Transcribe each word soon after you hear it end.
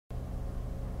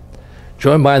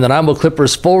Joined by the Nanaimo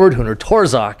Clippers forward, Hunor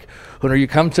Torzsok. Hunor, you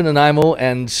come to Nanaimo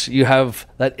and you have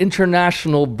that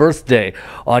international birthday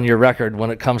on your record when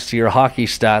it comes to your hockey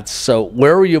stats. So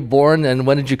where were you born and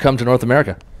when did you come to North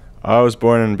America? I was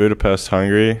born in Budapest,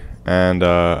 Hungary, and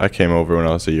I came over when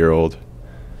I was a year old.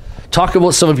 Talk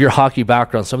about some of your hockey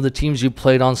background, some of the teams you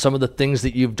played on, some of the things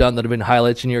that you've done that have been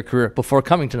highlights in your career before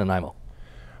coming to Nanaimo.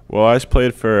 Well, I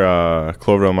played for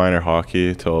Cloverdale Minor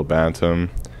Hockey till Bantam,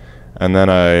 and then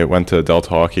I went to Delta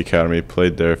Hockey Academy,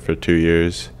 played there for 2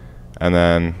 years, and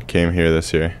then came here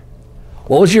this year.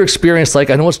 What was your experience like?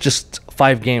 I know it's just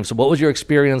 5 games, so what was your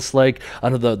experience like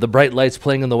under the bright lights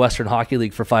playing in the Western Hockey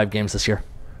League for 5 games this year?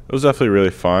 It was definitely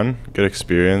really fun, good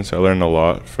experience. I learned a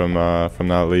lot from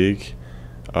that league,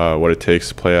 what it takes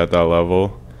to play at that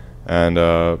level, and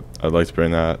I'd like to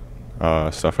bring that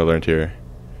stuff I learned here.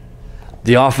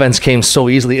 The offense came so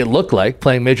easily, it looked like,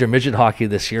 playing major midget hockey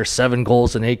this year. 7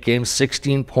 goals in 8 games,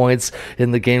 16 points in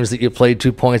the games that you played,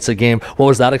 2 points a game. What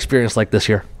was that experience like this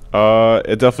year?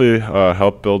 It definitely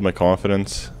helped build my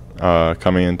confidence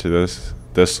coming into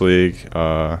this league.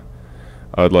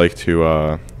 I'd like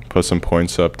to put some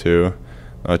points up too,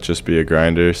 not just be a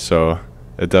grinder. So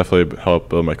it definitely helped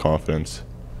build my confidence.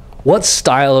 What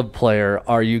style of player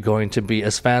are you going to be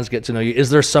as fans get to know you?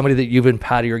 Is there somebody that you've been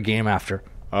patting your game after?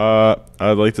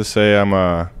 I'd like to say I'm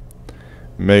a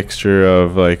mixture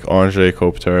of like Andre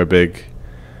Kopitar, a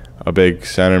big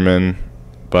centerman,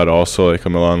 but also like a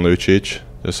Milan Lucic,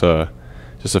 just a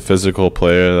physical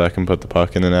player that can put the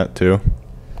puck in the net too.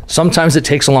 Sometimes it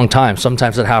takes a long time.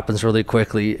 Sometimes it happens really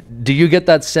quickly. Do you get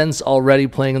that sense already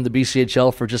playing in the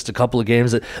BCHL for just a couple of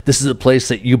games that this is a place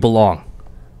that you belong?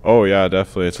 Oh yeah,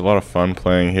 definitely. It's a lot of fun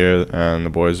playing here, and the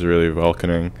boys are really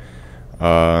welcoming.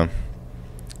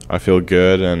 I feel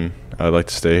good, and I'd like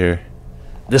to stay here.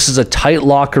 This is a tight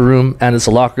locker room, and it's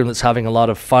a locker room that's having a lot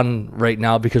of fun right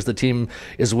now because the team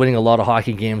is winning a lot of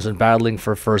hockey games and battling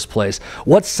for first place.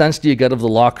 What sense do you get of the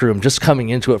locker room just coming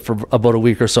into it for about a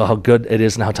week or so, how good it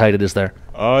is and how tight it is there?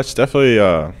 It's definitely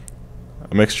a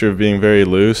mixture of being very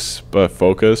loose but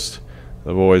focused.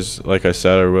 The boys, like I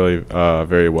said, are really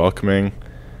very welcoming.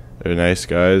 They're nice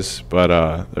guys,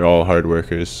 but they're all hard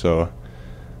workers, so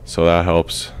that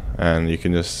helps. And you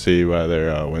can just see by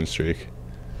their win streak.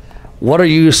 What are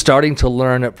you starting to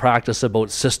learn at practice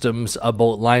about systems,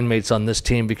 about line mates on this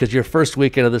team? Because your first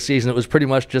weekend of the season, it was pretty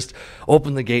much just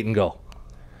open the gate and go.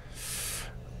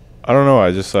 I don't know.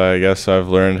 I guess I've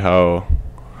learned how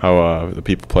the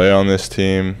people play on this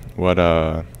team, what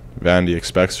Vandy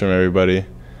expects from everybody,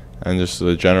 and just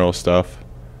the general stuff.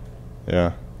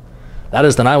 Yeah. That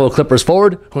is the Nanaimo Clippers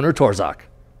forward, Hunor Torzsok.